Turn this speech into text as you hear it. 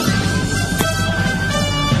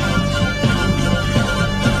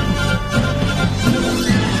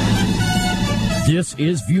This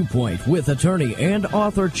is Viewpoint with attorney and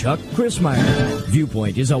author Chuck Crismier.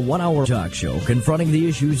 Viewpoint is a 1-hour talk show confronting the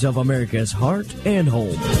issues of America's heart and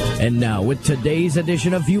home. And now, with today's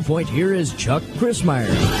edition of Viewpoint, here is Chuck Crismier.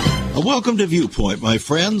 Welcome to Viewpoint, my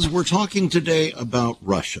friends. We're talking today about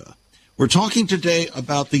Russia. We're talking today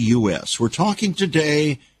about the U.S. We're talking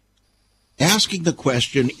today asking the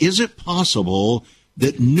question, is it possible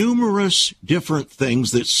that numerous different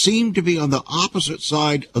things that seem to be on the opposite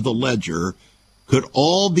side of the ledger could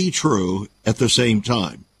all be true at the same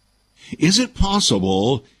time? Is it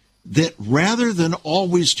possible that rather than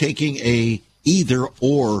always taking a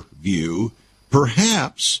either-or view,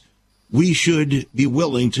 perhaps we should be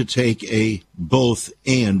willing to take a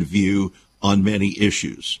both-and view on many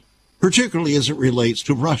issues, particularly as it relates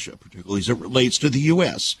to Russia, particularly as it relates to the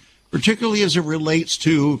U.S., particularly as it relates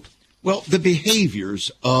to, well, the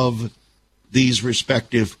behaviors of these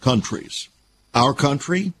respective countries, our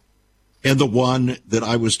country and the one that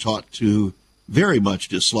I was taught to very much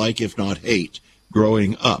dislike, if not hate,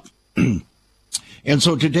 growing up. And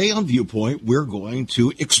so today on Viewpoint, we're going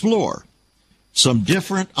to explore some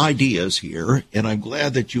different ideas here, and I'm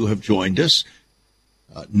glad that you have joined us.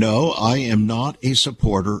 No, I am not a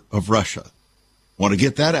supporter of Russia. Want to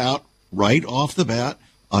get that out right off the bat.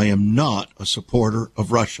 I am not a supporter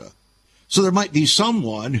of Russia. So there might be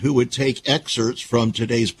someone who would take excerpts from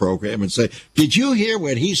today's program and say, did you hear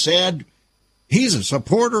what he said? He's a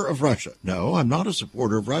supporter of Russia. No, I'm not a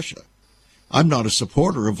supporter of Russia. I'm not a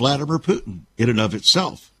supporter of Vladimir Putin in and of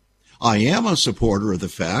itself. I am a supporter of the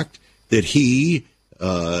fact that he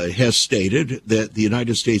has stated that the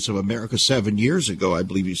United States of America 7 years ago, I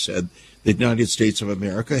believe he said, the United States of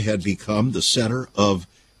America had become the center of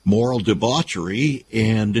moral debauchery,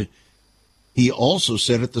 and he also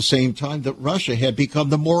said at the same time that Russia had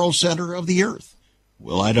become the moral center of the earth.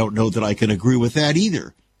 Well, I don't know that I can agree with that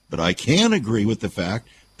either, but I can agree with the fact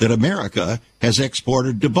that America has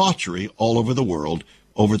exported debauchery all over the world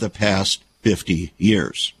over the past 50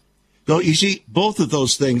 years. So you see, both of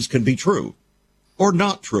those things can be true, or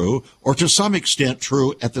not true, or to some extent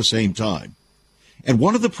true at the same time. And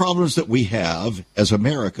one of the problems that we have as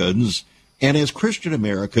Americans and as Christian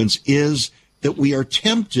Americans is that we are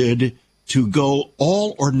tempted to go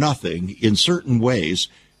all or nothing in certain ways,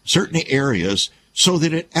 certain areas, so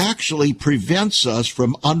that it actually prevents us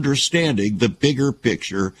from understanding the bigger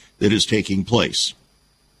picture that is taking place.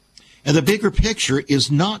 And the bigger picture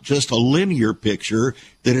is not just a linear picture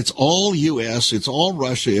that it's all U.S., it's all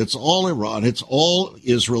Russia, it's all Iran, it's all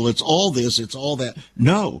Israel, it's all this, it's all that.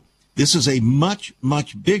 No, this is a much,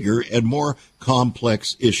 much bigger and more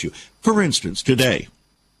complex issue. For instance, today,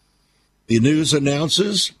 the news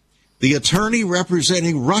announces the attorney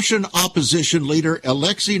representing Russian opposition leader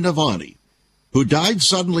Alexei Navalny, who died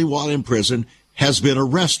suddenly while in prison, has been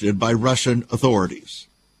arrested by Russian authorities.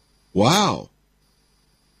 Wow.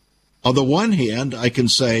 On the one hand, I can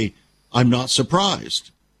say, I'm not surprised.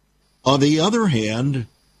 On the other hand,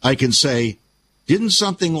 I can say, didn't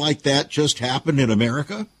something like that just happen in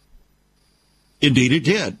America? Indeed it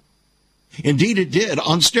did. Indeed it did,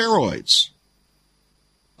 on steroids.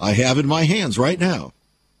 I have in my hands right now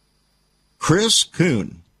Chris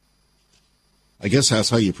Kuhn, I guess that's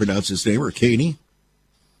how you pronounce his name, or Caney,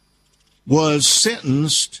 was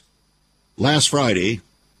sentenced last Friday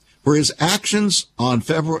for his actions on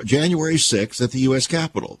January 6th at the U.S.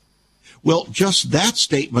 Capitol. Well, just that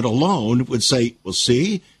statement alone would say, well,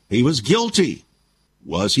 see, he was guilty.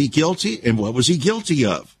 Was he guilty? And what was he guilty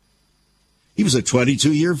of? He was a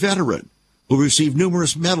 22-year veteran who received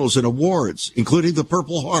numerous medals and awards, including the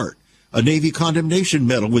Purple Heart, a Navy Condemnation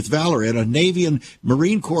Medal with Valor, and a Navy and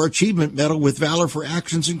Marine Corps Achievement Medal with Valor for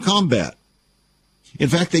actions in combat. In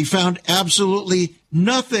fact, they found absolutely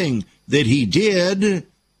nothing that he did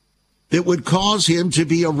that would cause him to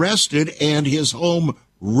be arrested and his home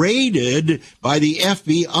raided by the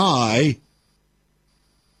FBI.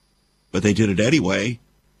 But they did it anyway.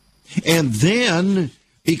 And then,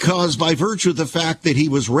 because by virtue of the fact that he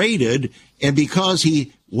was raided and because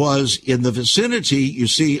he was in the vicinity, you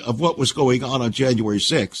see, of what was going on January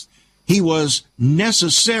 6th, he was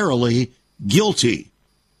necessarily guilty.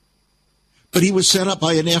 But he was set up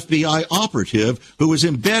by an FBI operative who was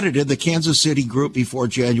embedded in the Kansas City group before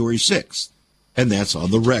January 6th. And that's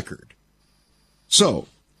on the record. So,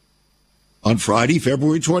 on Friday,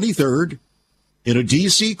 February 23rd, in a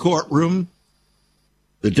D.C. courtroom,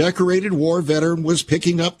 the decorated war veteran was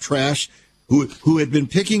picking up trash, who had been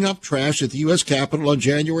picking up trash at the U.S. Capitol on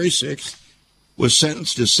January 6th, was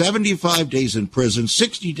sentenced to 75 days in prison,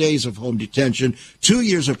 60 days of home detention, 2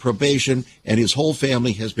 years of probation, and his whole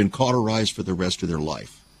family has been cauterized for the rest of their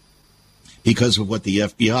life because of what the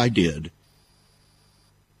FBI did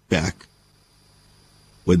back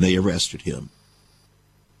when they arrested him.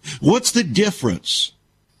 What's the difference?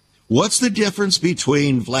 What's the difference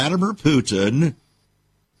between Vladimir Putin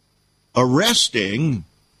arresting,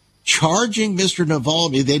 charging Mr.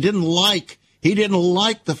 Navalny? He didn't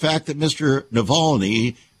like the fact that Mr.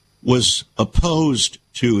 Navalny was opposed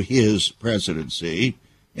to his presidency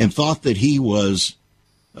and thought that he was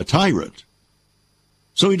a tyrant.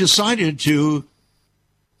 So he decided to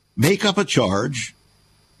make up a charge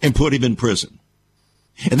and put him in prison.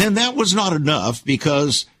 And then that was not enough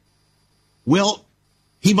because, well,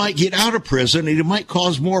 he might get out of prison and it might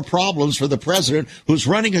cause more problems for the president who's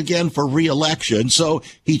running again for re-election. So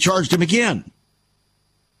he charged him again,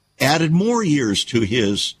 added more years to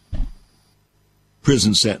his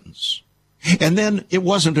prison sentence. And then it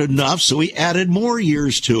wasn't enough, so he added more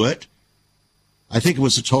years to it. I think it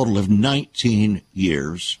was a total of 19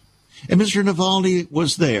 years. And Mr. Navalny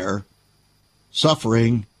was there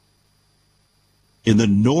suffering in the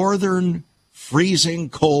northern freezing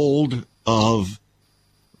cold of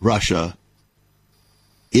Russia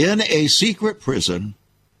in a secret prison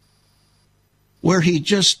where he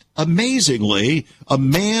just amazingly, a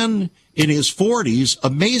man in his 40s,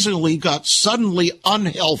 amazingly got suddenly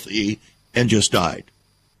unhealthy and just died.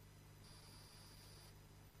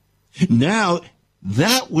 Now,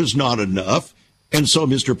 that was not enough, and so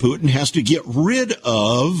Mr. Putin has to get rid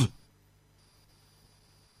of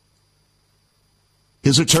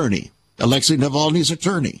his attorney, Alexei Navalny's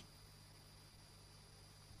attorney.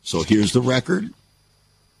 So here's the record.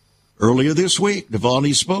 Earlier this week,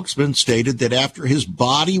 Navalny's spokesman stated that after his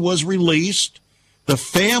body was released, the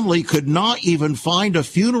family could not even find a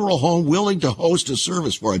funeral home willing to host a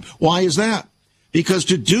service for him. Why is that? Because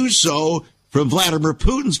to do so from Vladimir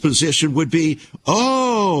Putin's position would be,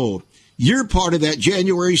 oh, you're part of that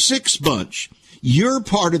January 6th bunch. You're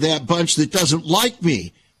part of that bunch that doesn't like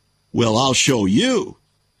me. Well, I'll show you.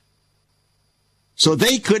 So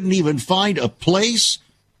they couldn't even find a place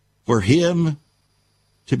for him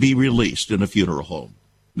to be released in a funeral home,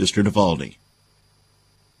 Mr. Navalny.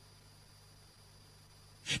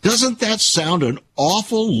 Doesn't that sound an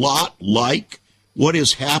awful lot like what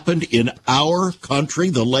has happened in our country,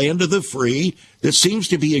 the land of the free, that seems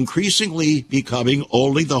to be increasingly becoming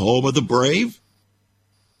only the home of the brave?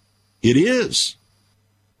 It is.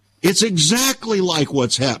 It's exactly like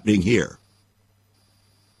what's happening here.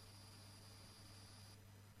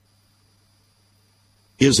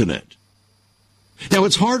 Isn't it? Now,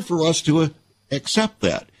 it's hard for us to accept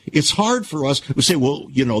that. It's hard for us to say, well,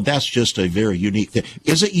 you know, that's just a very unique thing.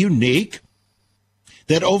 Is it unique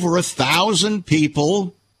that over 1,000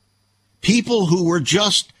 people who were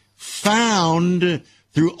just found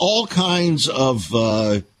through all kinds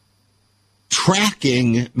of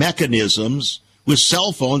tracking mechanisms with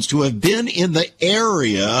cell phones to have been in the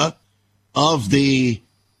area of the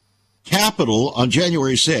Capitol on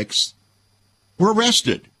January 6th were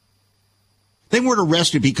arrested? They weren't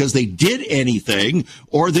arrested because they did anything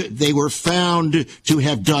or that they were found to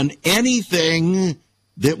have done anything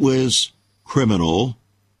that was criminal.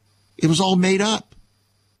 It was all made up.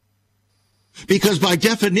 Because by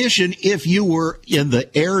definition, if you were in the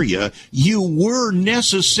area, you were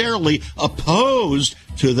necessarily opposed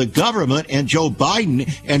to the government and Joe Biden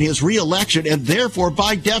and his reelection, and therefore,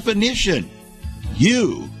 by definition,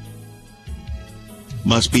 you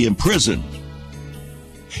must be imprisoned,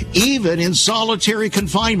 even in solitary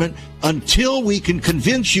confinement, until we can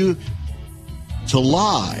convince you to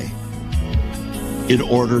lie in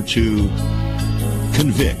order to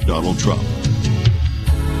convict Donald Trump.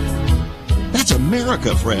 That's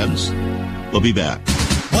America, friends. We'll be back.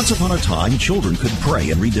 Once upon a time, children could pray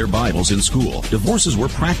and read their Bibles in school. Divorces were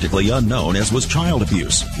practically unknown, as was child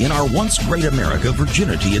abuse. In our once great America,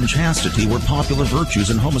 virginity and chastity were popular virtues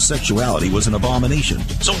and homosexuality was an abomination.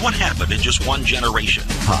 So what happened in just one generation?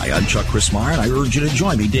 Hi, I'm Chuck Crismier, and I urge you to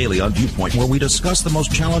join me daily on Viewpoint, where we discuss the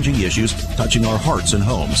most challenging issues touching our hearts and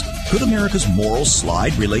homes. Could America's moral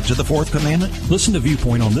slide relate to the Fourth Commandment? Listen to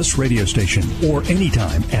Viewpoint on this radio station or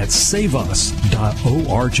anytime at saveus.org.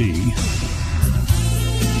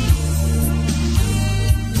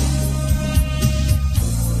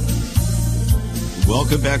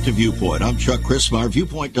 Welcome back to Viewpoint. I'm Chuck Crismier.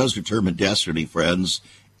 Viewpoint does determine destiny, friends,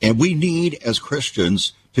 and we need, as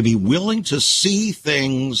Christians, to be willing to see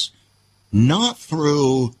things not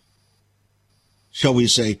through, shall we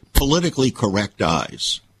say, politically correct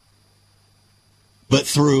eyes, but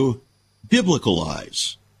through biblical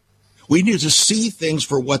eyes. We need to see things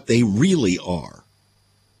for what they really are.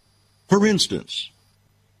 For instance,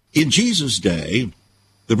 in Jesus' day,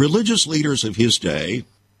 the religious leaders of his day,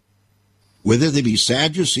 whether they be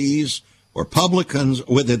Sadducees, or publicans,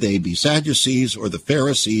 whether they be Sadducees or the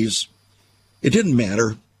Pharisees, it didn't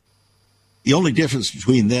matter. The only difference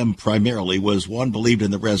between them primarily was one believed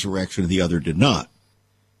in the resurrection and the other did not.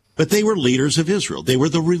 But they were leaders of Israel. They were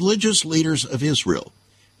the religious leaders of Israel.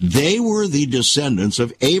 They were the descendants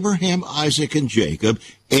of Abraham, Isaac, and Jacob,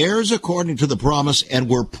 heirs according to the promise, and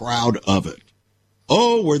were proud of it.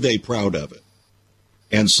 Oh, were they proud of it.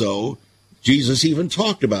 And so Jesus even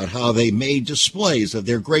talked about how they made displays of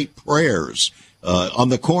their great prayers on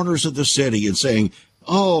the corners of the city and saying,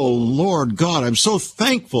 oh, Lord God, I'm so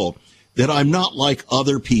thankful that I'm not like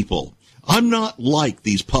other people. I'm not like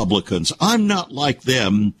these publicans. I'm not like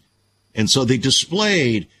them. And so they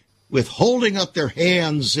displayed with holding up their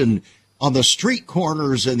hands and on the street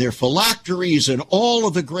corners and their phylacteries and all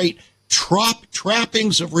of the great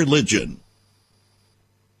trappings of religion.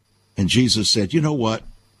 And Jesus said, you know what?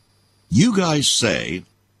 You guys say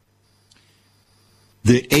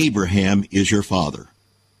that Abraham is your father.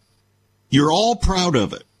 You're all proud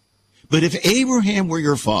of it. But if Abraham were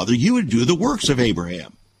your father, you would do the works of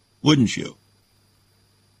Abraham, wouldn't you?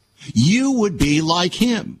 You would be like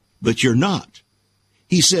him, but you're not.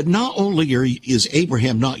 He said, not only is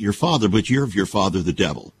Abraham not your father, but you're of your father, the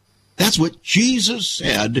devil. That's what Jesus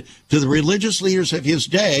said to the religious leaders of his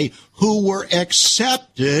day who were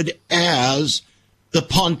accepted as the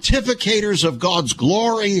pontificators of God's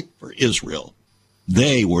glory for Israel.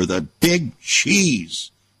 They were the big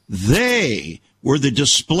cheese. They were the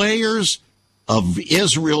displayers of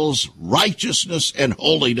Israel's righteousness and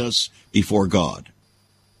holiness before God.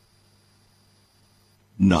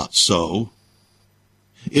 Not so.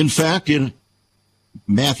 In fact, in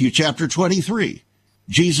Matthew chapter 23,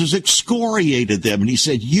 Jesus excoriated them, and he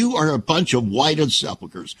said, you are a bunch of whited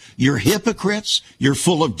sepulchres. You're hypocrites. You're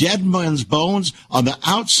full of dead men's bones. On the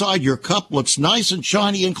outside, your cup looks nice and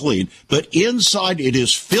shiny and clean, but inside it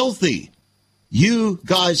is filthy. You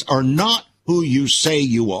guys are not who you say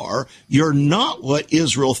you are. You're not what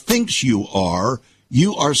Israel thinks you are.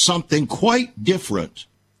 You are something quite different.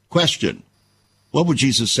 Question, what would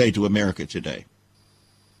Jesus say to America today?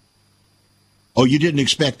 Oh, you didn't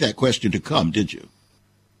expect that question to come, did you?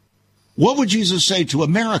 What would Jesus say to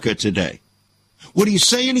America today? Would he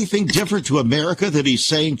say anything different to America than he's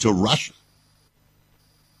saying to Russia?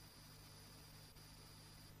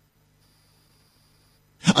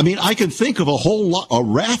 I mean, I can think of a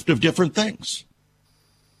raft of different things.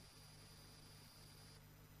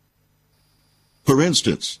 For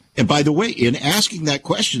instance, and by the way, in asking that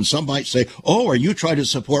question, some might say, oh, are you trying to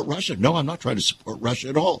support Russia? No, I'm not trying to support Russia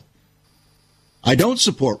at all. I don't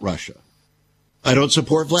support Russia. I don't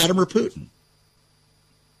support Vladimir Putin.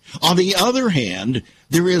 On the other hand,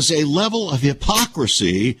 there is a level of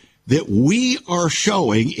hypocrisy that we are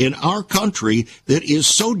showing in our country that is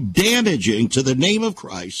so damaging to the name of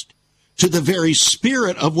Christ, to the very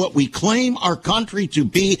spirit of what we claim our country to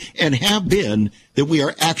be and have been, that we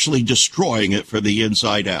are actually destroying it from the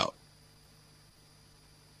inside out.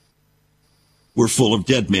 We're full of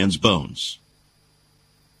dead men's bones.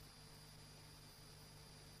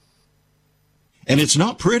 And it's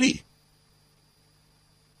not pretty.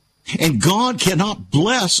 And God cannot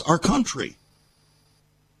bless our country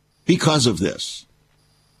because of this.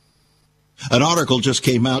 An article just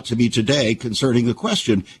came out to me today concerning the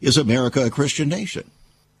question, is America a Christian nation?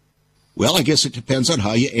 Well, I guess it depends on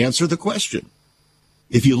how you answer the question.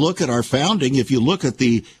 If you look at our founding, if you look at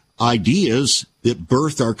the ideas that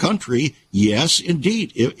birthed our country, yes,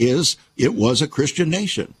 indeed, it was a Christian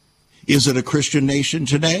nation. Is it a Christian nation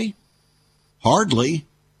today? Hardly.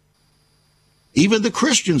 Even the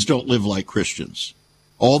Christians don't live like Christians.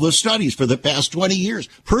 All the studies for the past 20 years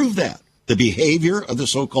prove that. The behavior of the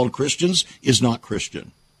so-called Christians is not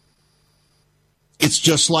Christian. It's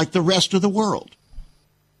just like the rest of the world.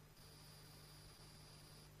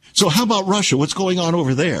 So how about Russia? What's going on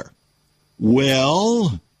over there?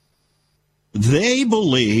 Well, they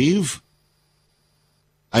believe,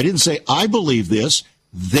 I didn't say I believe this,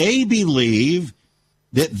 they believe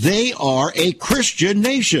that they are a Christian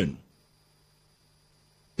nation.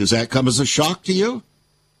 Does that come as a shock to you?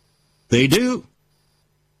 They do.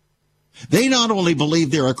 They not only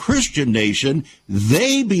believe they're a Christian nation,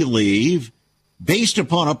 they believe, based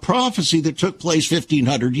upon a prophecy that took place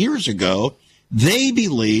 1,500 years ago, they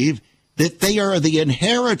believe that they are the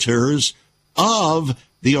inheritors of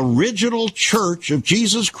the original church of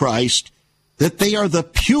Jesus Christ, that they are the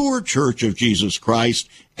pure church of Jesus Christ,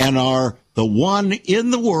 and are the one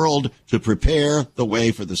in the world to prepare the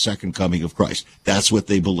way for the second coming of Christ. That's what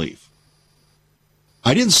they believe.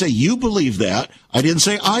 I didn't say you believe that. I didn't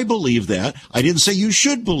say I believe that. I didn't say you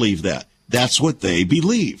should believe that. That's what they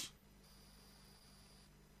believe.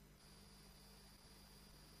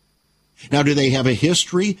 Now, do they have a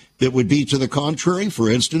history that would be to the contrary? For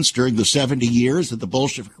instance, during the 70 years of the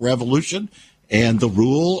Bolshevik Revolution and the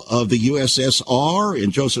rule of the USSR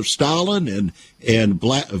and Joseph Stalin and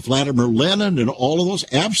Vladimir Lenin and all of those?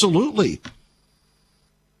 Absolutely.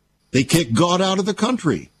 They kicked God out of the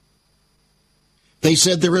country. They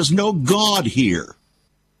said there is no God here.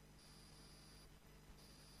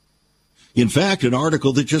 In fact, an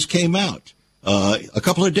article that just came out a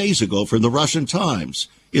couple of days ago from the Russian Times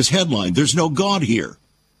is headlined, "There's no God here.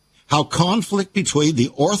 How conflict between the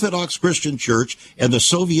Orthodox Christian Church and the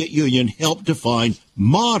Soviet Union helped define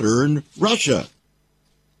modern Russia."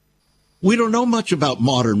 We don't know much about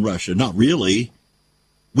modern Russia, not really.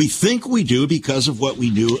 We think we do because of what we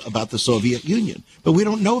knew about the Soviet Union, but we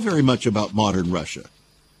don't know very much about modern Russia.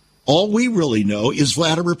 All we really know is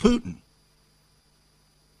Vladimir Putin.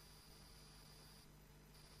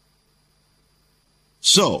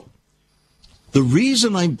 So, the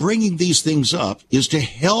reason I'm bringing these things up is to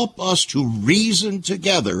help us to reason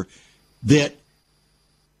together that,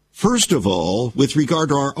 first of all, with regard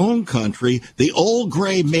to our own country, the old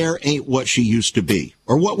gray mare ain't what she used to be,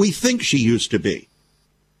 or what we think she used to be.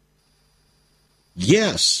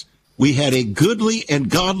 Yes, we had a goodly and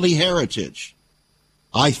godly heritage.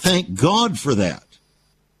 I thank God for that.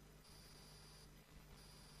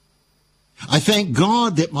 I thank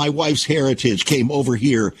God that my wife's heritage came over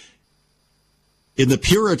here in the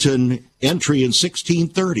Puritan entry in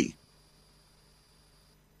 1630.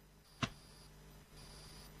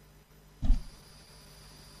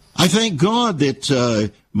 I thank God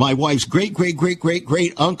that my wife's great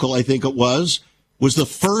uncle, I think it was the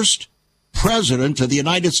first president of the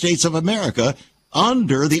United States of America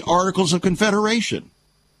under the Articles of Confederation.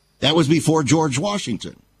 That was before George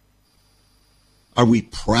Washington. Are we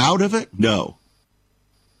proud of it? No.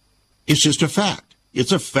 It's just a fact.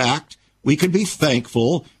 It's a fact. We can be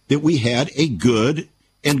thankful that we had a good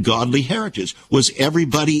and godly heritage. Was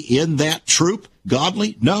everybody in that troop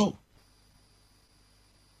godly? No.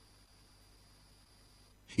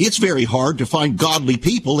 It's very hard to find godly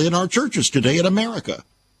people in our churches today in America.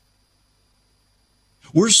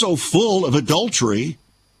 We're so full of adultery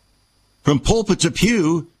from pulpit to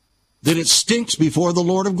pew that it stinks before the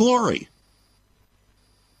Lord of glory.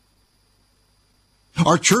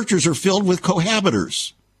 Our churches are filled with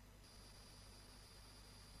cohabitors.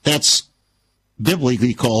 That's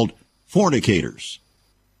biblically called fornicators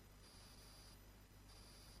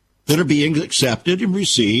that are being accepted and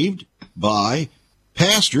received by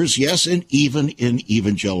pastors, yes, and even in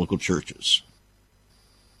evangelical churches.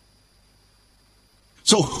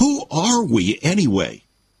 So who are we anyway?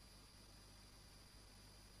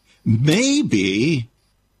 Maybe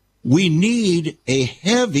we need a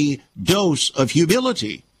heavy dose of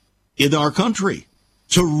humility in our country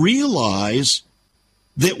to realize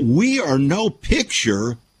that we are no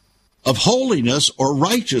picture of holiness or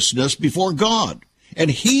righteousness before God.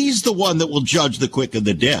 And He's the one that will judge the quick and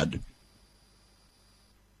the dead.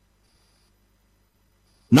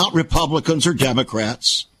 Not Republicans or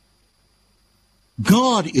Democrats.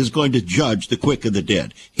 God is going to judge the quick and the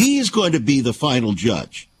dead. He's going to be the final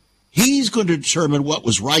judge. He's going to determine what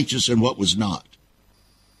was righteous and what was not.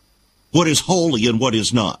 What is holy and what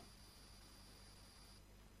is not.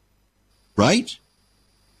 Right?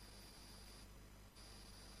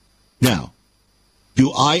 Now,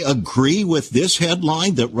 do I agree with this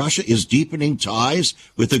headline that Russia is deepening ties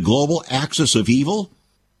with the global axis of evil?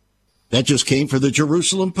 That just came from the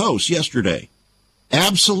Jerusalem Post yesterday.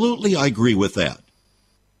 Absolutely, I agree with that.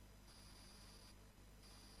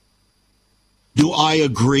 Do I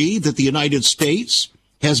agree that the United States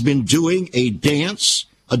has been doing a dance,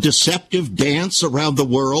 a deceptive dance around the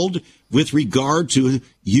world with regard to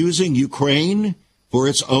using Ukraine for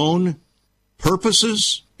its own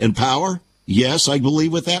purposes and power? Yes, I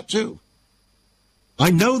believe with that too.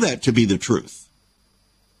 I know that to be the truth.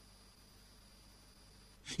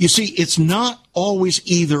 You see, it's not always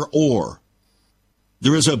either or.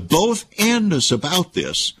 There is a both-andness about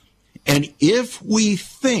this. And if we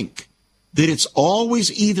think that it's always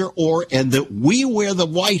either or and that we wear the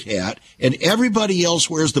white hat and everybody else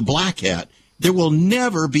wears the black hat, there will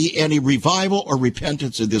never be any revival or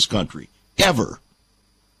repentance in this country. Ever.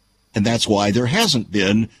 And that's why there hasn't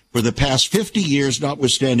been for the past 50 years,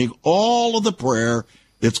 notwithstanding all of the prayer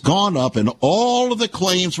that's gone up and all of the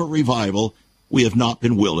claims for revival, we have not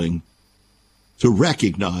been willing to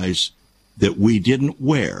recognize that we didn't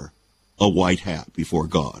wear a white hat before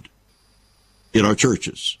God in our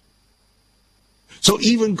churches. So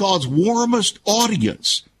even God's warmest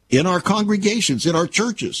audience in our congregations, in our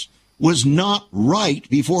churches, was not right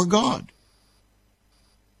before God.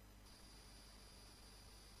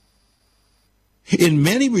 In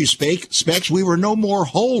many respects, we were no more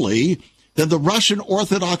holy than the Russian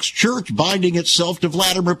Orthodox Church binding itself to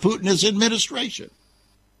Vladimir Putin as administration.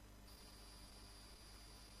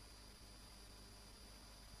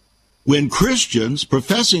 When Christians,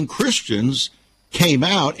 professing Christians, came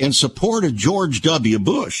out and supported George W.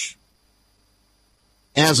 Bush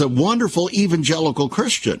as a wonderful evangelical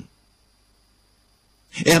Christian,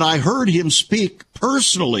 and I heard him speak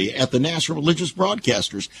personally at the National Religious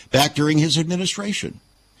Broadcasters back during his administration,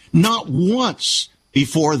 not once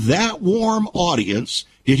before that warm audience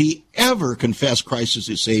did he ever confess Christ as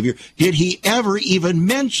his Savior, did he ever even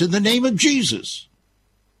mention the name of Jesus.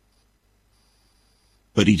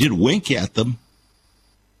 But he did wink at them.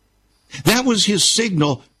 That was his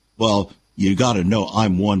signal. Well, you got to know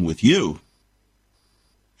I'm one with you.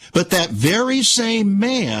 But that very same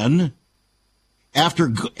man, after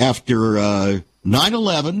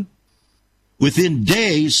 9/11, within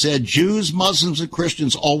days said Jews, Muslims, and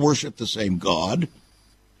Christians all worship the same God.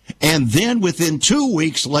 And then within 2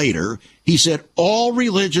 weeks later, he said all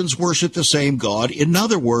religions worship the same God. In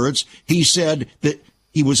other words, he said that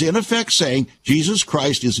he was in effect saying Jesus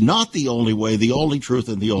Christ is not the only way, the only truth,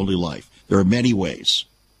 and the only life. There are many ways.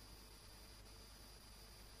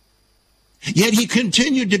 Yet he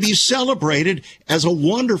continued to be celebrated as a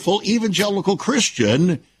wonderful evangelical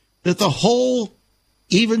Christian that the whole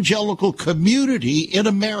evangelical community in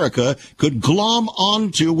America could glom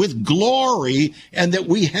onto with glory, and that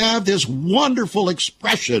we have this wonderful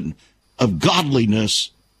expression of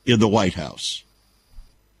godliness in the White House.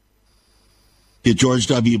 Did George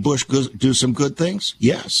W. Bush do some good things?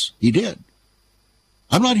 Yes, he did.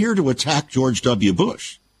 I'm not here to attack George W.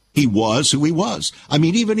 Bush. He was who he was. I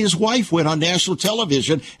mean, even his wife went on national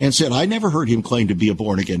television and said, I never heard him claim to be a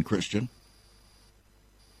born-again Christian.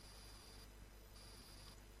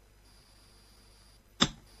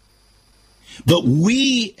 But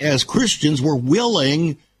we as Christians were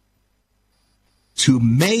willing to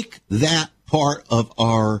make that part of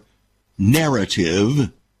our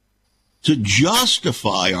narrative to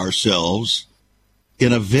justify ourselves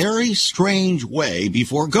in a very strange way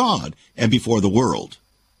before God and before the world.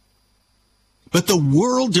 But the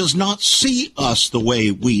world does not see us the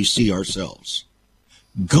way we see ourselves.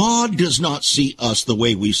 God does not see us the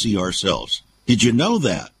way we see ourselves. Did you know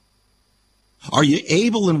that? Are we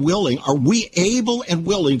able and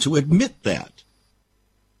willing to admit that?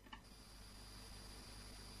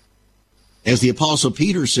 As the Apostle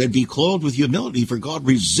Peter said, be clothed with humility, for God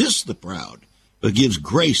resists the proud, but gives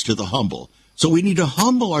grace to the humble. So we need to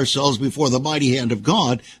humble ourselves before the mighty hand of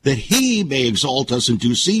God, that he may exalt us in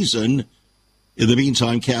due season, in the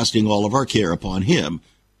meantime casting all of our care upon him,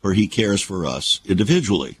 for he cares for us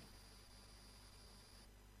individually.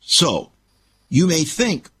 So, you may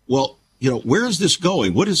think, well, where is this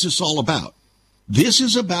going? What is this all about? This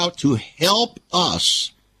is about to help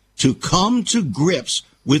us to come to grips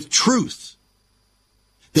with truth.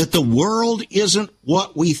 That the world isn't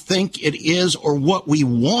what we think it is or what we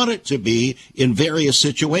want it to be in various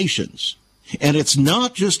situations. And it's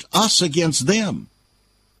not just us against them.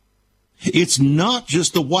 It's not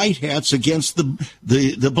just the white hats against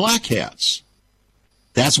the black hats.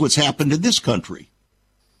 That's what's happened in this country.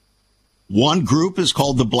 One group is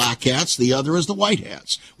called the black hats, the other is the white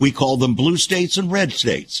hats. We call them blue states and red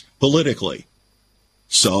states politically.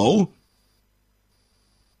 So,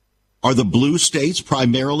 are the blue states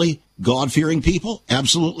primarily God-fearing people?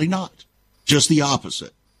 Absolutely not. Just the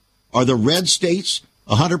opposite. Are the red states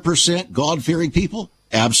 100% God-fearing people?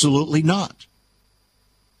 Absolutely not.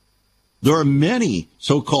 There are many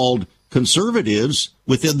so-called conservatives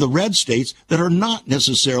within the red states that are not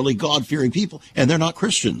necessarily God-fearing people, and they're not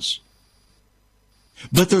Christians.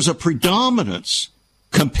 But there's a predominance,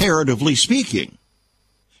 comparatively speaking,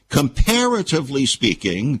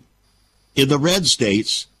 in the red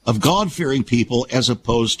states of God-fearing people as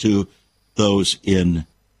opposed to those in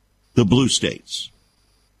the blue states.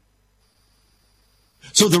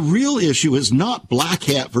 So the real issue is not black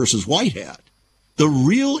hat versus white hat. The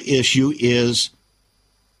real issue is,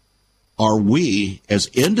 are we, as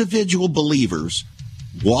individual believers,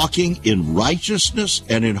 walking in righteousness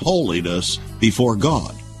and in holiness before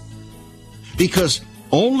God? Because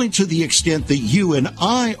only to the extent that you and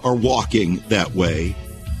I are walking that way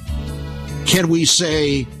can we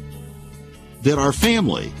say that our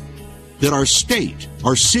family, that our state,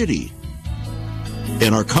 our city,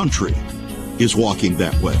 and our country is walking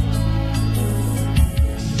that way.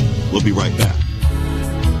 We'll be right back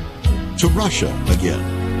to Russia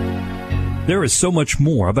again. There is so much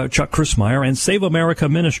more about Chuck Crismier and Save America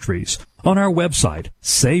Ministries on our website,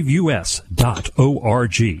 saveus.org.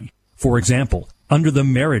 For example, under the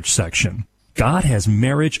marriage section, God has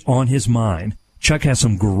marriage on his mind. Chuck has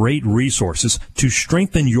some great resources to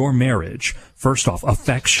strengthen your marriage. First off, a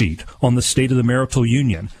fact sheet on the state of the marital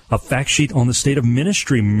union, a fact sheet on the state of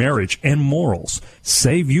ministry, marriage, and morals.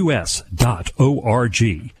 SaveUS.org.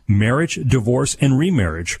 Marriage, divorce, and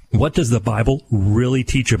remarriage. What does the Bible really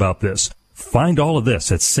teach about this? Find all of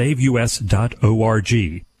this at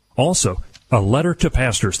SaveUS.org. Also, a letter to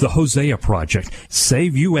pastors, the Hosea Project,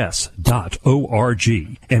 SaveUS.org,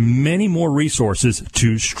 and many more resources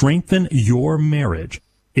to strengthen your marriage.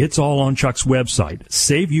 It's all on Chuck's website,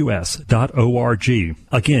 SaveUS.org.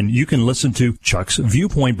 Again, you can listen to Chuck's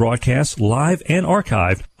Viewpoint broadcast live and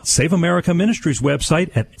archived. Save America Ministries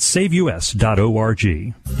website at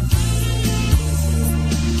SaveUS.org.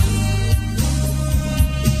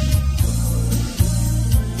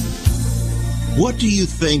 What do you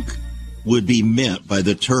think would be meant by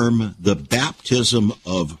the term the baptism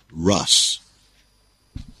of Rus?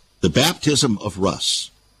 The baptism of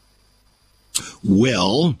Rus.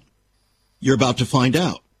 Well, you're about to find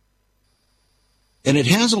out. And it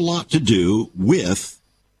has a lot to do with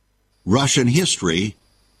Russian history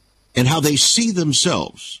and how they see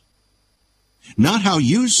themselves. Not how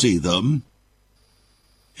you see them,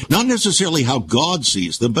 not necessarily how God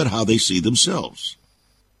sees them, but how they see themselves.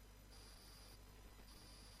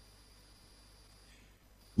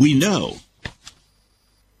 We know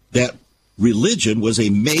that religion was a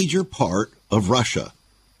major part of Russia.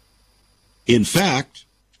 In fact,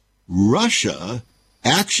 Russia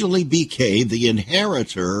actually became the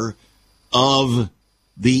inheritor of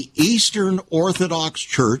the Eastern Orthodox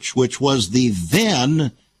Church, which was the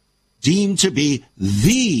then deemed to be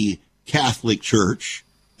the Catholic Church,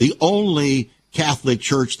 the only Catholic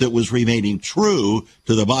Church that was remaining true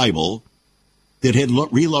to the Bible, that had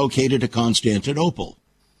relocated to Constantinople.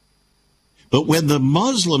 But when the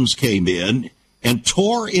Muslims came in and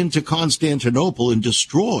tore into Constantinople and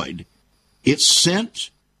destroyed, it sent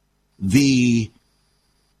the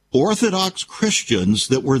Orthodox Christians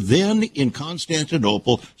that were then in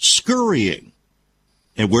Constantinople scurrying.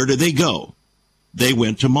 And where did they go? They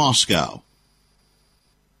went to Moscow.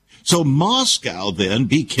 So Moscow then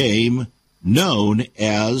became known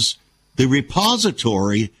as the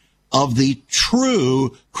repository of the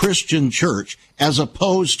true Christian church, as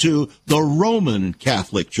opposed to the Roman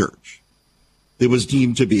Catholic Church that was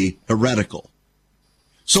deemed to be heretical.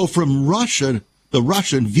 So from the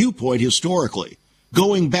Russian viewpoint historically,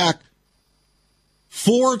 going back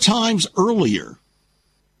 4 times earlier,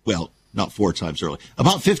 well, not 4 times earlier,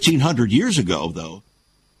 about 1,500 years ago, though,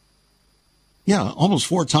 yeah, almost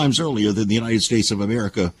 4 times earlier than the United States of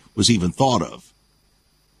America was even thought of.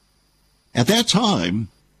 At that time,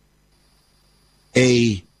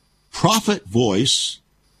 a prophet voice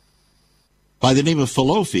by the name of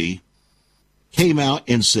Filofi came out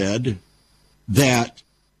and said that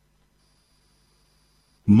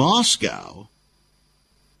Moscow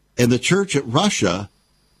and the church at Russia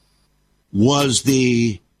was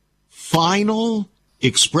the final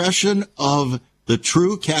expression of the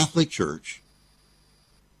true Catholic Church,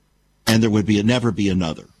 and there would never be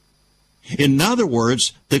another. In other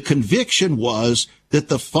words, the conviction was that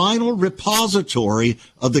the final repository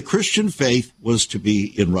of the Christian faith was to be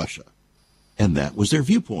in Russia. And that was their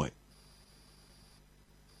viewpoint.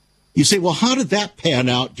 You say, well, how did that pan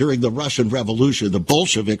out during the Russian Revolution, the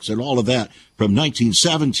Bolsheviks and all of that, from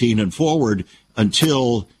 1917 and forward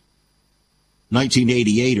until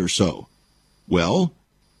 1988 or so? Well,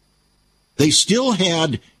 they still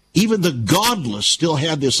had, even the godless still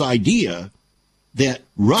had this idea that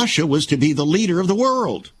Russia was to be the leader of the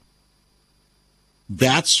world.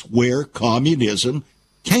 That's where communism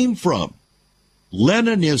came from.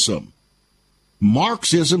 Leninism.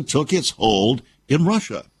 Marxism took its hold in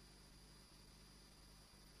Russia.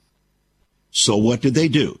 So what did they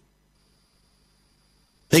do?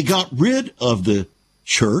 They got rid of the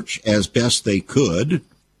church as best they could.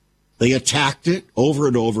 They attacked it over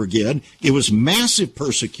and over again. It was massive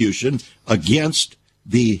persecution against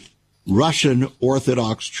the Russian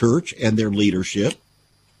Orthodox Church and their leadership.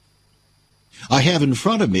 I have in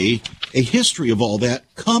front of me a history of all that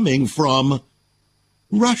coming from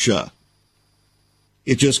Russia.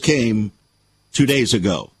 It just came 2 days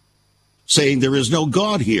ago, saying there is no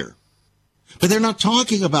God here. But they're not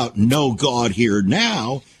talking about no God here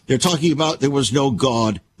now. They're talking about there was no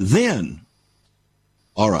God then.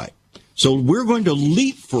 All right. So we're going to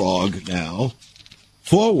leapfrog now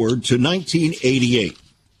forward to 1988.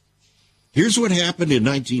 Here's what happened in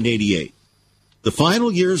 1988. The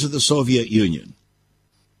final years of the Soviet Union.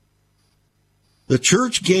 The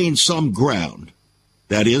church gained some ground.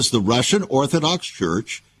 That is, the Russian Orthodox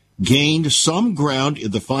Church gained some ground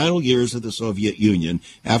in the final years of the Soviet Union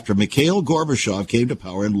after Mikhail Gorbachev came to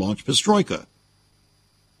power and launched Perestroika.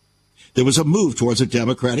 There was a move towards a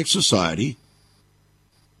democratic society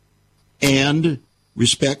and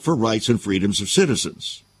respect for rights and freedoms of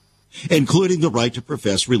citizens, including the right to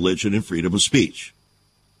profess religion and freedom of speech.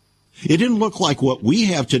 It didn't look like what we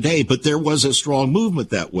have today, but there was a strong movement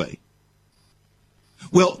that way.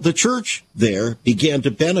 Well, the church there began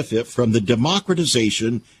to benefit from the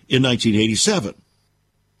democratization in 1987,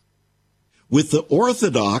 with the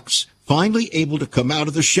Orthodox finally able to come out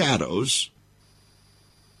of the shadows.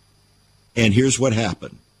 And here's what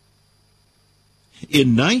happened.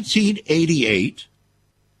 In 1988,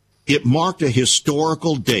 it marked a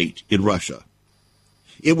historical date in Russia.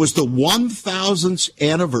 It was the 1000th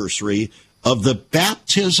anniversary of the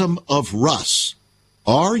baptism of Rus,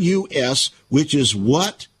 R-U-S, which is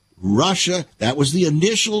what Russia, that was the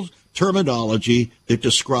initial terminology that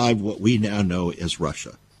described what we now know as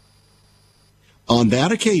Russia. On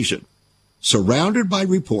that occasion, surrounded by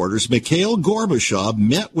reporters, Mikhail Gorbachev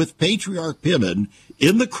met with Patriarch Pimen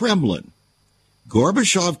in the Kremlin.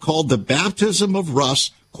 Gorbachev called the baptism of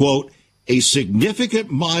Rus, quote, a significant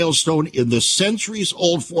milestone in the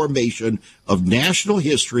centuries-old formation of national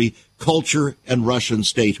history, culture, and Russian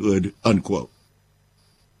statehood, unquote.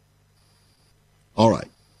 All right,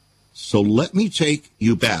 so let me take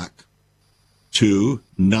you back to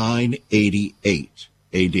 988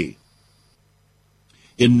 A.D.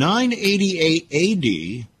 In 988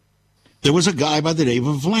 A.D., there was a guy by the name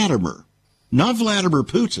of Vladimir, not Vladimir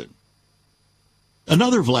Putin,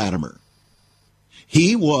 another Vladimir.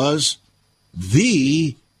 He was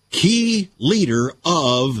the key leader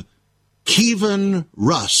of Kievan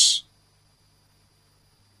Rus.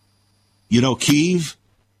 You know Kiev,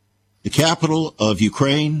 the capital of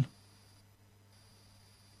Ukraine?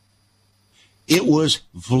 It was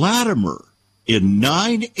Vladimir in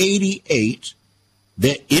 988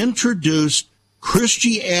 that introduced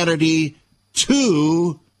Christianity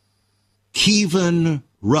to Kievan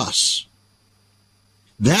Rus.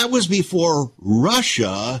 That was before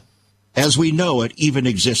Russia, as we know it, even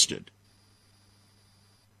existed.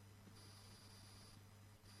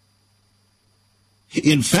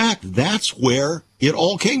 In fact, that's where it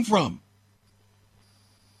all came from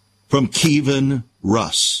Kievan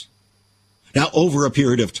Rus. Now, over a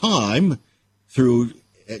period of time, through,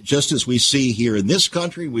 just as we see here in this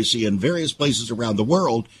country, we see in various places around the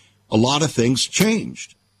world, a lot of things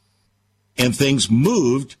changed. And things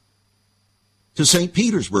moved to St.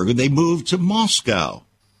 Petersburg, and they moved to Moscow.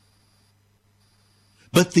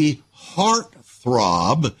 But the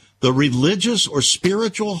heartthrob, the religious or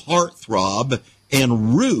spiritual heartthrob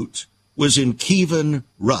and root was in Kievan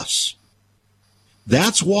Rus.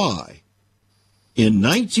 That's why in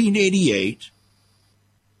 1988,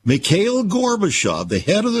 Mikhail Gorbachev, the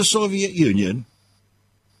head of the Soviet Union,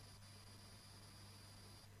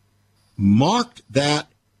 marked that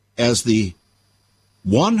as the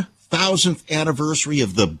 1000th anniversary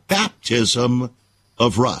of the baptism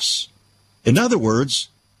of Rus. In other words,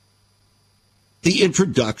 the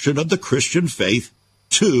introduction of the Christian faith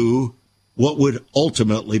to what would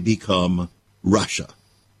ultimately become Russia.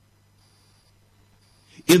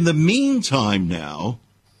 In the meantime now,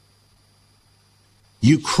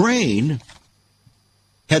 Ukraine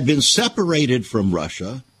had been separated from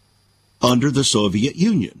Russia under the Soviet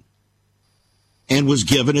Union and was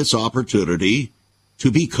given its opportunity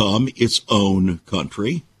to become its own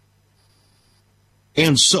country.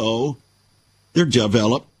 And so there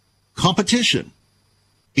developed competition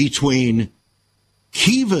between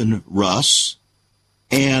Kievan Rus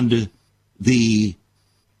and the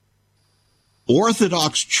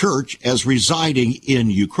Orthodox Church as residing in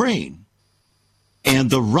Ukraine and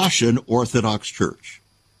the Russian Orthodox Church.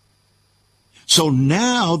 So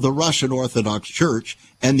now the Russian Orthodox Church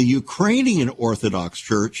and the Ukrainian Orthodox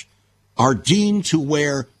Church are deemed to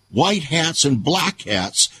wear white hats and black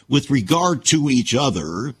hats with regard to each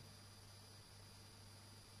other.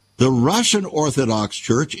 The Russian Orthodox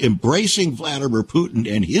Church embracing Vladimir Putin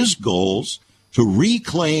and his goals to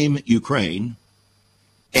reclaim Ukraine,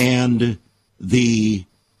 and the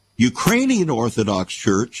Ukrainian Orthodox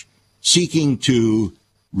Church seeking to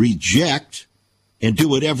reject and do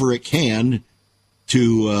whatever it can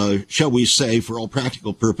to, shall we say, for all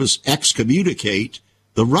practical purpose, excommunicate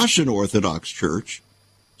the Russian Orthodox Church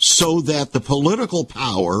so that the political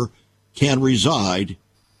power can reside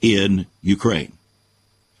in Ukraine.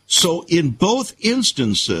 So in both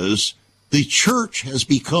instances, the church has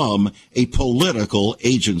become a political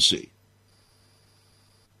agency.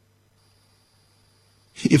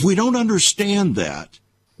 If we don't understand that,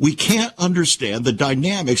 we can't understand the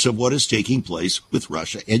dynamics of what is taking place with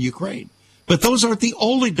Russia and Ukraine. But those aren't the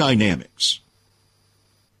only dynamics.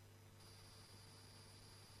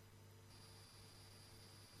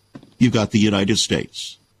 You've got the United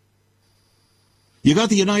States. You got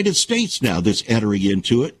the United States now that's entering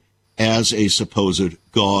into it as a supposed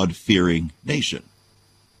God-fearing nation,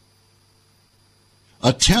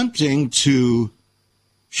 attempting to,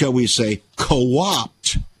 shall we say,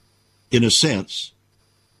 co-opt, in a sense,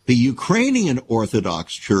 the Ukrainian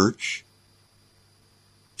Orthodox Church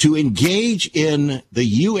to engage in the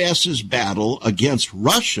U.S.'s battle against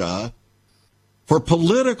Russia for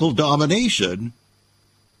political domination,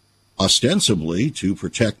 ostensibly to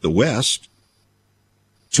protect the West.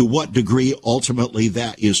 To what degree ultimately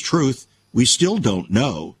that is truth, we still don't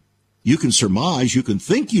know. You can surmise, you can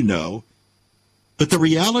think you know, but the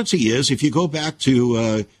reality is, if you go back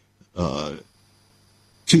to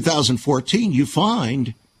 2014, you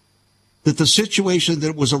find that the situation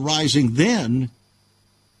that was arising then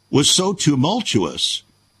was so tumultuous,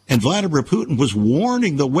 and Vladimir Putin was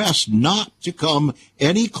warning the West not to come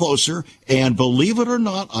any closer. And believe it or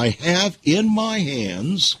not, I have in my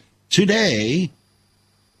hands today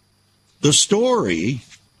the story,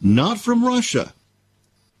 not from Russia,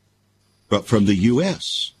 but from the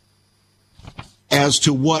U.S., as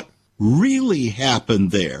to what really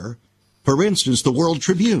happened there. For instance, the World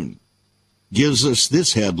Tribune gives us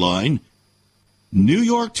this headline. New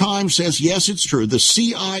York Times says, yes, it's true, the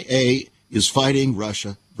CIA is fighting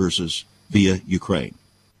Russia via Ukraine,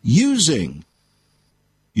 using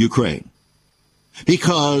Ukraine,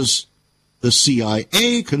 because the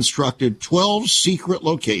CIA constructed 12 secret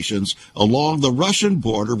locations along the Russian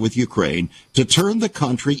border with Ukraine to turn the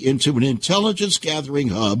country into an intelligence-gathering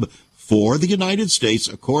hub for the United States,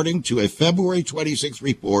 according to a February 26th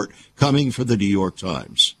report coming from the New York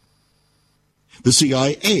Times. The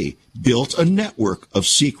CIA built a network of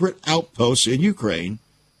secret outposts in Ukraine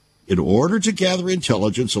in order to gather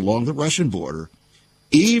intelligence along the Russian border,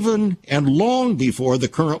 even and long before the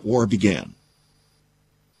current war began.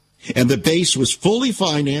 And the base was fully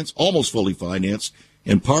financed, almost fully financed,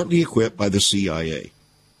 and partly equipped by the CIA.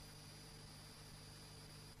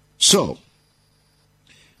 So,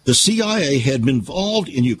 the CIA had been involved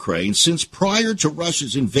in Ukraine since prior to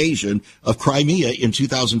Russia's invasion of Crimea in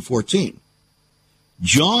 2014.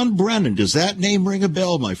 John Brennan, does that name ring a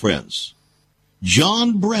bell, my friends?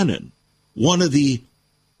 John Brennan, one of the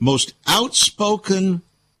most outspoken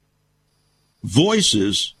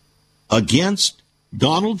voices against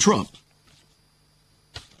Donald Trump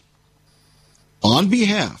on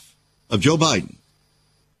behalf of Joe Biden.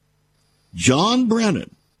 John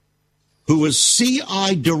Brennan, who was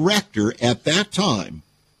CI director at that time,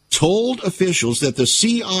 told officials that the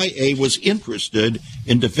CIA was interested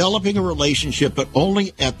in developing a relationship, but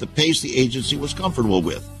only at the pace the agency was comfortable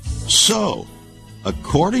with. So,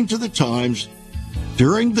 according to the Times,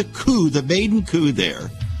 during the coup, the maiden coup there,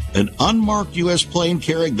 an unmarked U.S. plane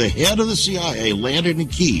carrying the head of the CIA landed in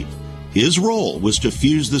Kyiv. His role was to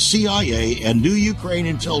fuse the CIA and new Ukraine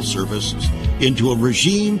intel services into a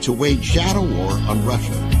regime to wage shadow war on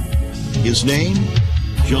Russia. His name,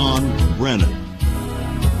 John Brennan.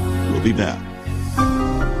 We'll be back.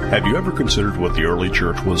 Have you ever considered what the early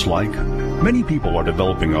church was like? Many people are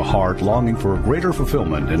developing a heart longing for a greater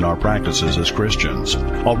fulfillment in our practices as Christians.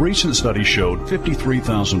 A recent study showed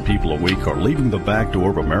 53,000 people a week are leaving the back door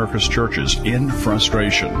of America's churches in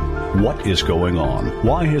frustration. What is going on?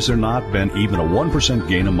 Why has there not been even a 1%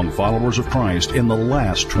 gain among followers of Christ in the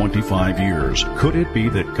last 25 years? Could it be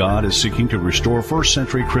that God is seeking to restore first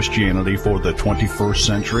century Christianity for the 21st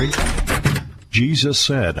century? Jesus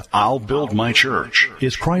said, I'll build my church.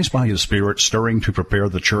 Is Christ by His Spirit stirring to prepare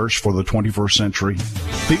the church for the 21st century?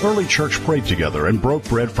 The early church prayed together and broke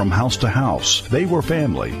bread from house to house. They were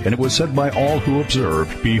family, and it was said by all who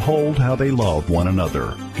observed, behold how they loved one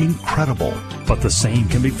another. Incredible. But the same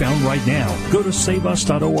can be found right now. Go to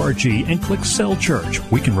saveus.org and click Cell Church.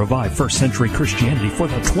 We can revive first century Christianity for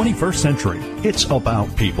the 21st century. It's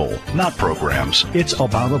about people, not programs. It's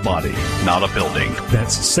about a body, not a building.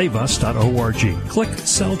 That's saveus.org. Click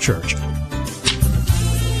Cell Church.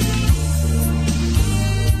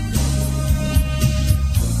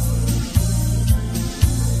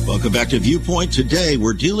 Welcome back to Viewpoint. Today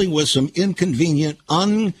we're dealing with some inconvenient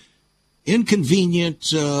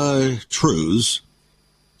truths,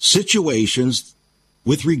 situations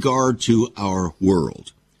with regard to our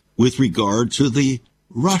world, with regard to the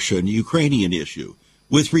Russian-Ukrainian issue,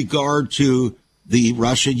 with regard to the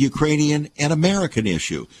Russian, Ukrainian, and American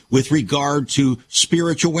issue, with regard to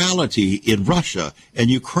spirituality in Russia and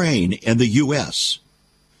Ukraine and the U.S.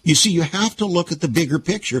 You see, you have to look at the bigger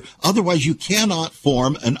picture. Otherwise, you cannot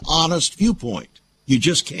form an honest viewpoint. You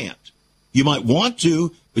just can't. You might want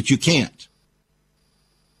to, but you can't.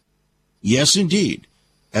 Yes, indeed.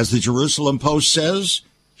 As the Jerusalem Post says,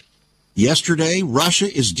 yesterday,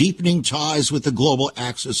 Russia is deepening ties with the global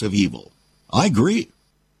axis of evil. I agree.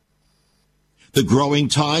 The growing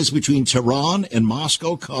ties between Tehran and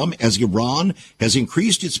Moscow come as Iran has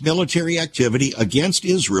increased its military activity against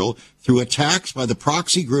Israel through attacks by the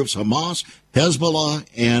proxy groups Hamas, Hezbollah,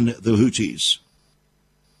 and the Houthis.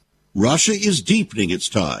 Russia is deepening its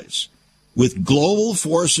ties with global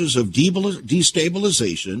forces of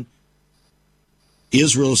destabilization.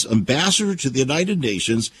 Israel's ambassador to the United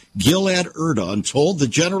Nations, Gilad Erdan, told the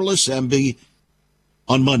General Assembly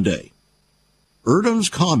on Monday. Erdan's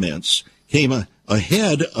comments came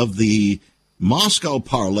ahead of the Moscow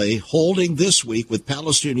parley holding this week with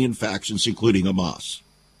Palestinian factions, including Hamas.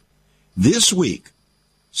 This week,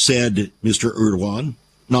 said Mr. Erdogan,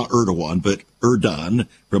 not Erdogan, but Erdan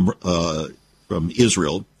from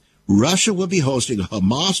Israel, Russia will be hosting a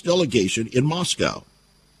Hamas delegation in Moscow.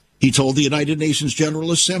 He told the United Nations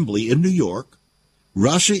General Assembly in New York,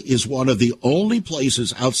 Russia is one of the only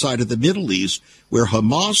places outside of the Middle East where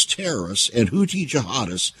Hamas terrorists and Houthi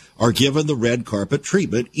jihadists are given the red carpet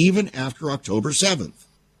treatment even after October 7th.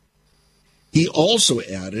 He also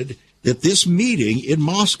added that this meeting in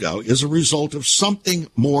Moscow is a result of something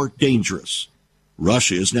more dangerous.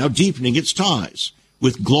 Russia is now deepening its ties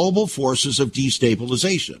with global forces of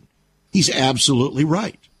destabilization. He's absolutely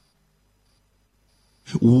right.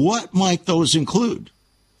 What might those include?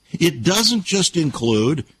 It doesn't just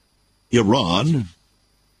include Iran.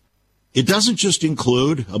 It doesn't just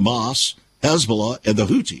include Hamas, Hezbollah, and the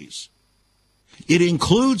Houthis. It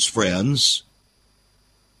includes, friends,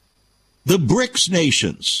 the BRICS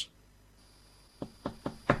nations.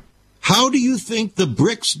 How do you think the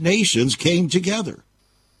BRICS nations came together?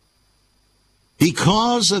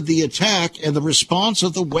 Because of the attack and the response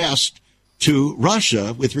of the West to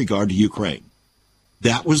Russia with regard to Ukraine.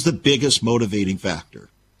 That was the biggest motivating factor.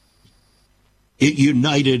 It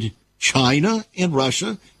united China and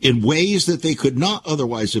Russia in ways that they could not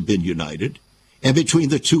otherwise have been united. And between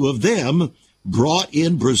the two of them, brought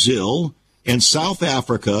in Brazil and South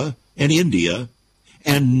Africa and India.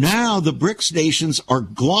 And now the BRICS nations are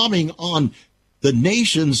glomming on the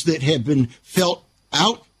nations that have been felt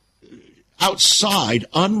outside,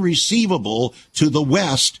 unreceivable to the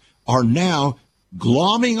West, are now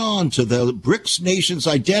glomming on to the BRICS nations'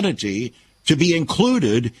 identity to be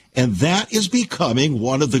included, and that is becoming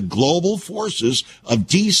one of the global forces of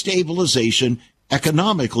destabilization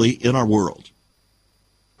economically in our world.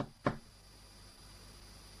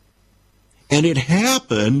 And it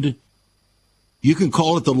happened, you can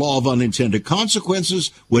call it the law of unintended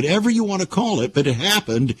consequences, whatever you want to call it, but it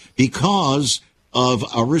happened because of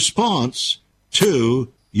a response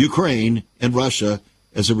to Ukraine and Russia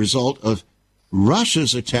as a result of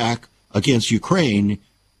Russia's attack against Ukraine.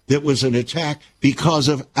 That was an attack because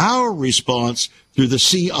of our response through the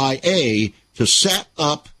CIA to set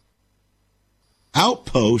up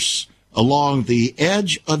outposts along the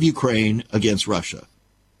edge of Ukraine against Russia,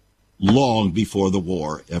 long before the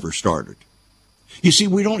war ever started. You see,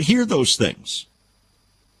 we don't hear those things.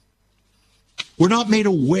 We're not made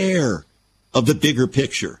aware of the bigger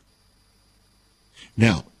picture.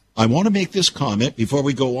 Now, I want to make this comment before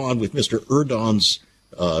we go on with Mr. Erdogan's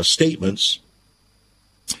statements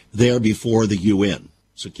there before the UN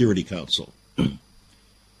Security Council.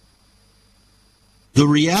 The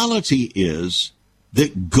reality is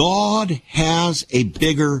that God has a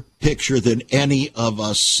bigger picture than any of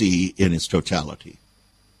us see in its totality,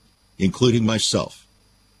 including myself.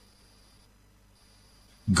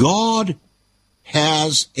 God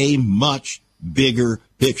has a much bigger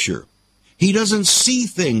picture. He doesn't see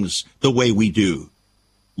things the way we do,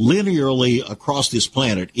 linearly across this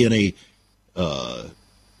planet in a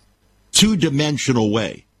two-dimensional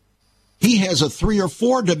way. He has a 3 or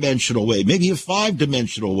 4-dimensional way, maybe a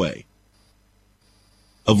 5-dimensional way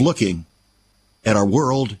of looking at our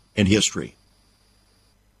world and history.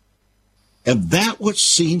 And that what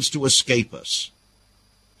seems to escape us.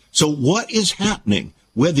 So what is happening,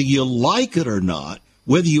 whether you like it or not,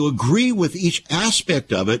 whether you agree with each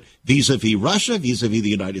aspect of it, vis-a-vis Russia, vis-a-vis the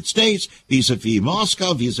United States, vis-a-vis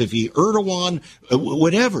Moscow, vis-a-vis Erdogan,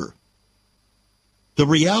 whatever, the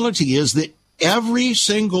reality is that every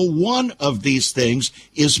single one of these things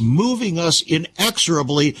is moving us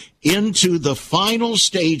inexorably into the final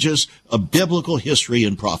stages of biblical history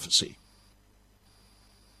and prophecy.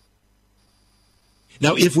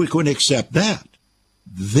 Now, if we can accept that,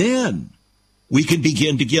 then we can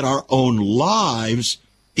begin to get our own lives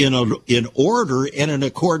in order and in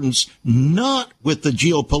accordance not with the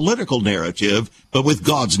geopolitical narrative, but with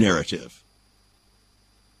God's narrative.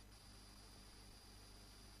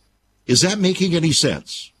 Is that making any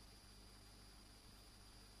sense?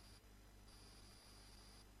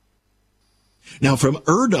 Now, from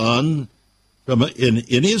Erdogan,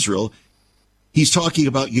 in Israel, he's talking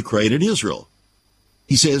about Ukraine and Israel.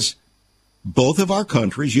 He says, both of our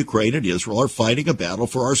countries, Ukraine and Israel, are fighting a battle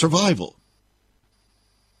for our survival,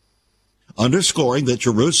 underscoring that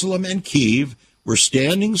Jerusalem and Kyiv were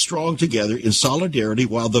standing strong together in solidarity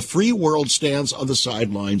while the free world stands on the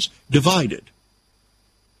sidelines divided.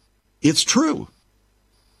 It's true.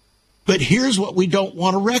 But here's what we don't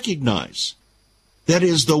want to recognize. That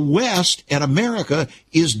is, the West and America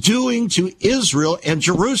is doing to Israel and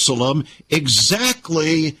Jerusalem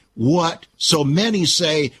exactly what so many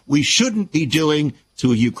say we shouldn't be doing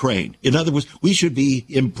to Ukraine. In other words, we should be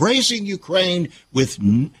embracing Ukraine with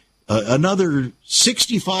another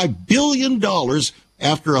 $65 billion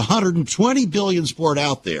after $120 billion poured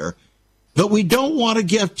out there. But we don't want to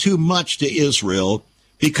give too much to Israel,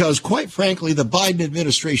 because, quite frankly, the Biden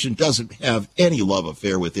administration doesn't have any love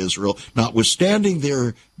affair with Israel, notwithstanding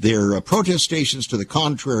their protestations to the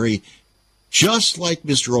contrary, just like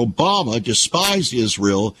Mr. Obama despised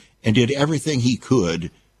Israel and did everything he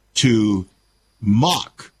could to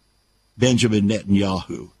mock Benjamin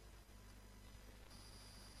Netanyahu.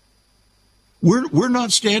 We're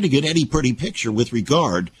not standing in any pretty picture with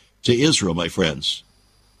regard to Israel, my friends.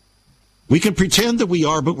 We can pretend that we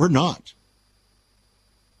are, but we're not.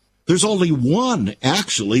 There's only one,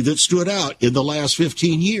 actually, that stood out in the last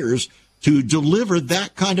 15 years to deliver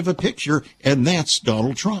that kind of a picture, and that's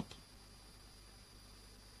Donald Trump.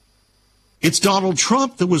 It's Donald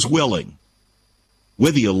Trump that was willing.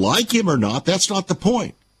 Whether you like him or not, that's not the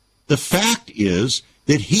point. The fact is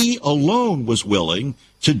that he alone was willing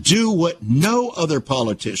to do what no other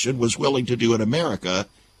politician was willing to do in America,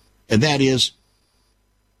 and that is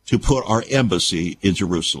to put our embassy in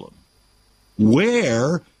Jerusalem,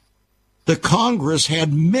 where the Congress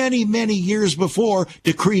had many, many years before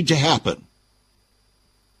decreed to happen.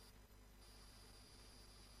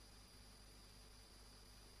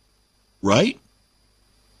 Right?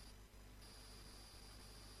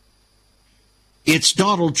 It's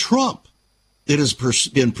Donald Trump that has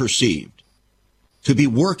been perceived to be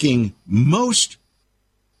working most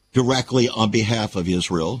directly on behalf of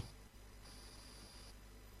Israel.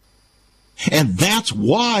 And that's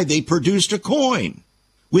why they produced a coin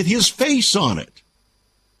with his face on it.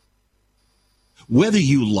 Whether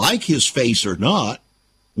you like his face or not,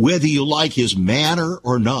 whether you like his manner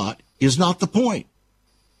or not, is not the point.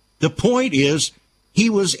 The point is he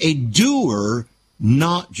was a doer,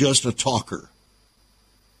 not just a talker.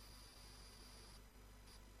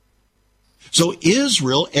 So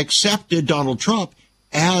Israel accepted Donald Trump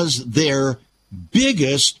as their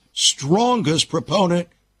biggest, strongest proponent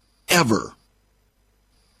ever.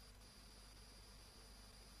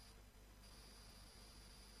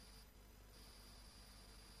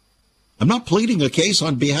 I'm not pleading a case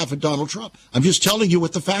on behalf of Donald Trump. I'm just telling you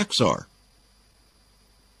what the facts are.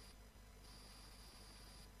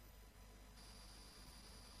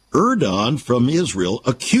 Erdogan from Israel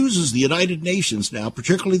accuses the United Nations now,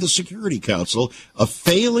 particularly the Security Council, of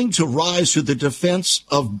failing to rise to the defense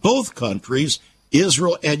of both countries,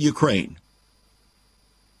 Israel and Ukraine.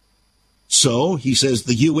 So, he says,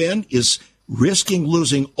 the UN is risking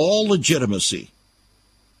losing all legitimacy.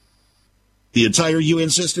 The entire UN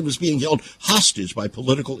system is being held hostage by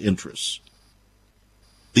political interests.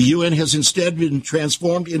 The UN has instead been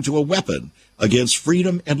transformed into a weapon against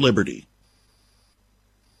freedom and liberty.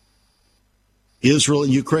 Israel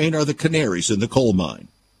and Ukraine are the canaries in the coal mine.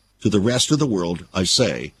 To the rest of the world, I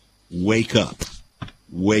say, wake up.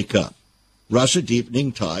 Wake up. Russia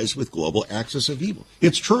deepening ties with global axis of evil.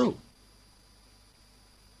 It's true.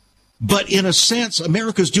 But in a sense,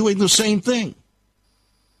 America's doing the same thing.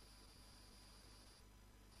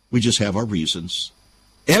 We just have our reasons.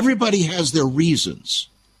 Everybody has their reasons,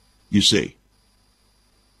 you see.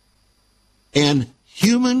 And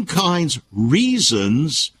humankind's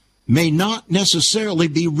reasons may not necessarily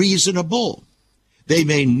be reasonable. They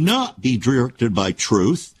may not be directed by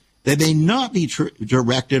truth. They may not be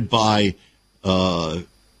directed by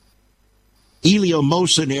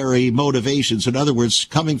eleemosynary motivations. In other words,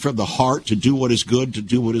 coming from the heart to do what is good, to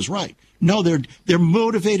do what is right. No, they're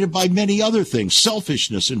motivated by many other things: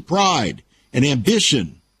 selfishness and pride and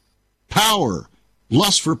ambition, power,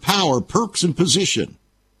 lust for power, perks and position.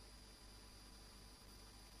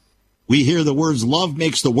 We hear the words, love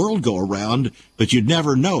makes the world go around, but you'd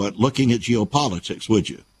never know it looking at geopolitics, would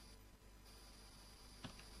you?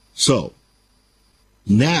 So,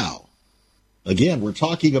 now, again, we're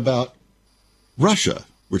talking about Russia.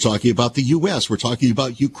 We're talking about the U.S. We're talking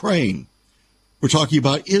about Ukraine. We're talking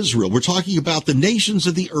about Israel. We're talking about the nations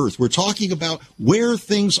of the earth. We're talking about where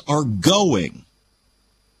things are going.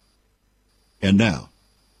 And now,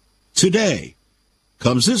 today,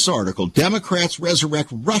 comes this article, Democrats resurrect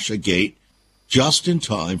Russiagate just in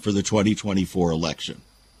time for the 2024 election.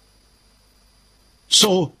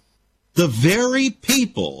 So, the very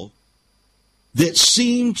people that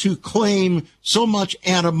seem to claim so much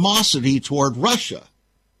animosity toward Russia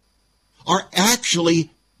are actually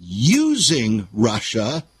using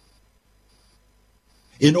Russia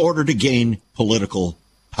in order to gain political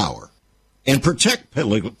power and protect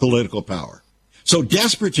political power. So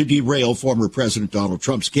desperate to derail former President Donald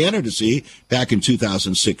Trump's candidacy back in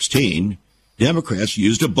 2016, Democrats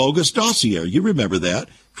used a bogus dossier, you remember that,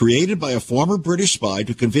 created by a former British spy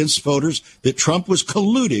to convince voters that Trump was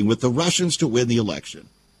colluding with the Russians to win the election.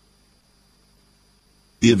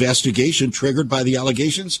 The investigation, triggered by the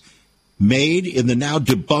allegations made in the now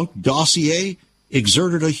debunked dossier,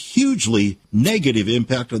 exerted a hugely negative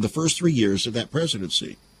impact on the first 3 years of that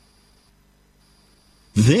presidency.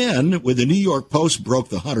 Then, when the New York Post broke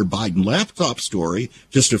the Hunter Biden laptop story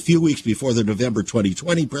just a few weeks before the November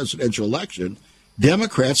 2020 presidential election,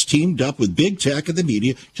 Democrats teamed up with big tech and the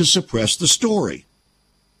media to suppress the story.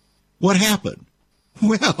 What happened?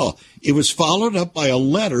 Well, it was followed up by a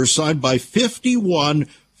letter signed by 51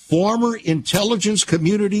 former intelligence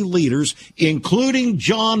community leaders, including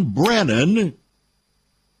John Brennan,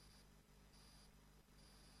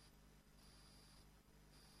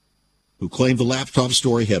 who claimed the laptop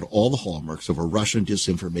story had all the hallmarks of a Russian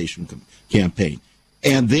disinformation campaign.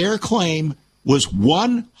 And their claim was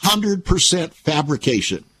 100%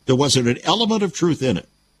 fabrication. There wasn't an element of truth in it,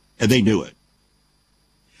 and they knew it.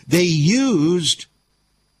 They used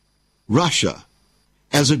Russia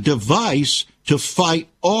as a device to fight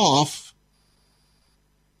off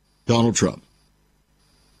Donald Trump.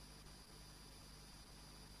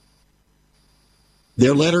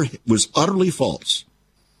 Their letter was utterly false,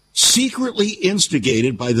 secretly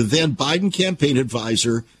instigated by the then Biden campaign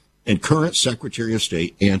advisor and current Secretary of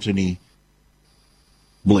State, Antony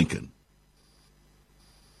Blinken.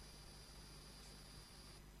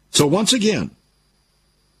 So once again,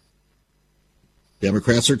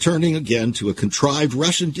 Democrats are turning again to a contrived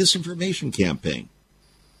Russian disinformation campaign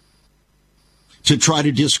to try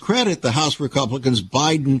to discredit the House Republicans'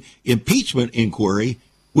 Biden impeachment inquiry,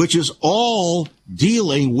 which is all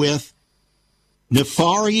dealing with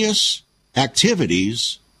nefarious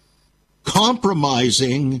activities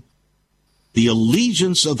compromising the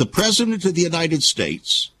allegiance of the President of the United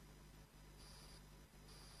States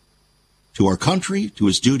to our country, to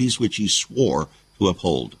his duties which he swore to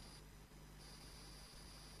uphold.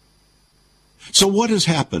 So what has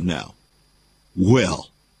happened now? Well,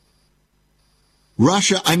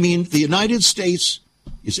 the United States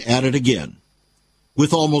is at it again.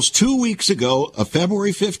 With almost 2 weeks ago, of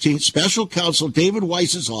February 15th, Special Counsel David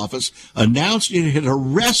Weiss's office announced it had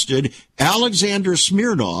arrested Alexander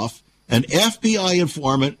Smirnov, an FBI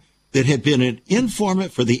informant that had been an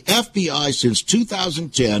informant for the FBI since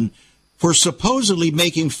 2010, for supposedly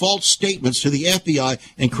making false statements to the FBI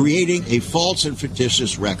and creating a false and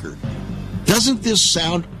fictitious record. Doesn't this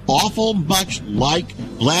sound awful much like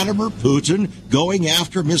Vladimir Putin going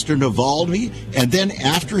after Mr. Navalny and then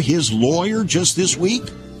after his lawyer just this week?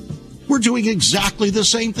 We're doing exactly the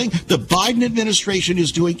same thing. The Biden administration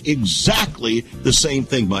is doing exactly the same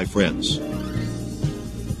thing, my friends.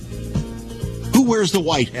 Who wears the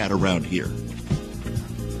white hat around here?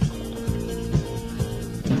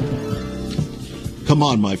 Come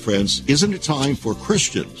on, my friends. Isn't it time for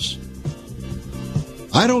Christians?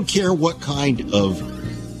 I don't care what kind of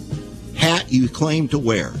hat you claim to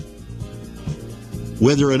wear,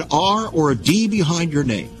 whether an R or a D behind your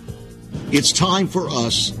name. It's time for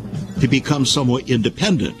us to become somewhat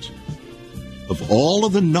independent of all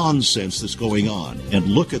of the nonsense that's going on and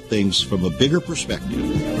look at things from a bigger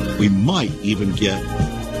perspective. We might even get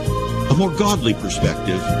a more godly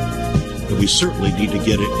perspective, and we certainly need to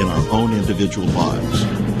get it in our own individual lives,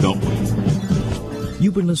 don't we?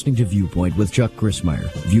 You've been listening to Viewpoint with Chuck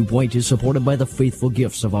Crismier. Viewpoint is supported by the faithful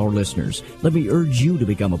gifts of our listeners. Let me urge you to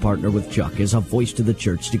become a partner with Chuck as a voice to the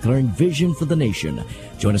church, declaring vision for the nation.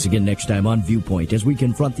 Join us again next time on Viewpoint as we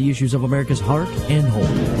confront the issues of America's heart and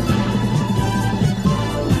home.